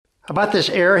I bought this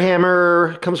air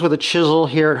hammer. It comes with a chisel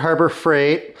here at Harbor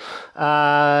Freight.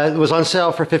 It was on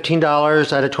sale for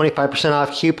 $15. I had a 25%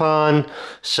 off coupon,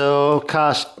 so it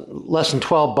cost less than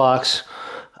 12 bucks.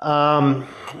 So I'm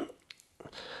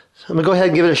gonna go ahead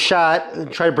and give it a shot and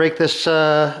try to break this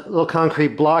little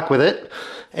concrete block with it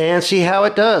and see how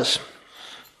it does.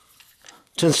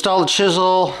 To install the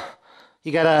chisel,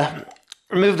 you gotta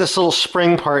remove this little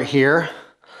spring part here.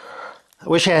 I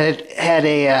wish I had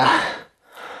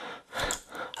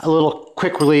a little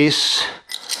quick release,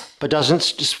 but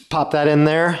doesn't. Just pop that in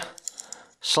there,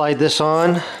 slide this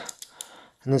on, and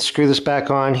then screw this back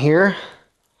on here.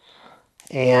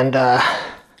 And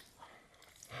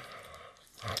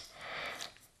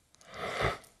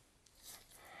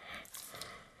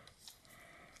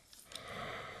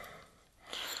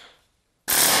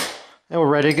we're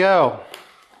ready to go.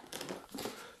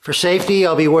 For safety,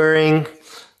 I'll be wearing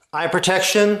eye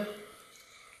protection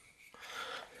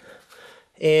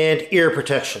and ear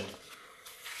protection.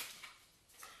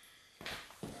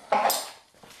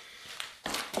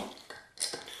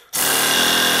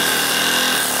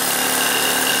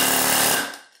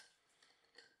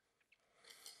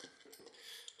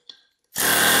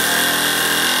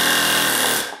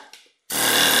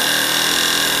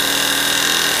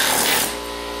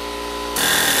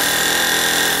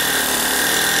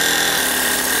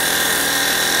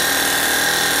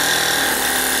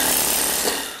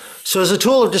 So as a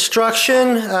tool of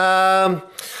destruction, I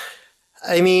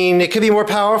mean, it could be more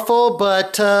powerful,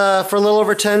 but for a little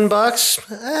over 10 bucks,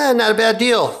 not a bad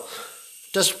deal.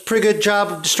 Does a pretty good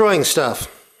job of destroying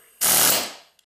stuff.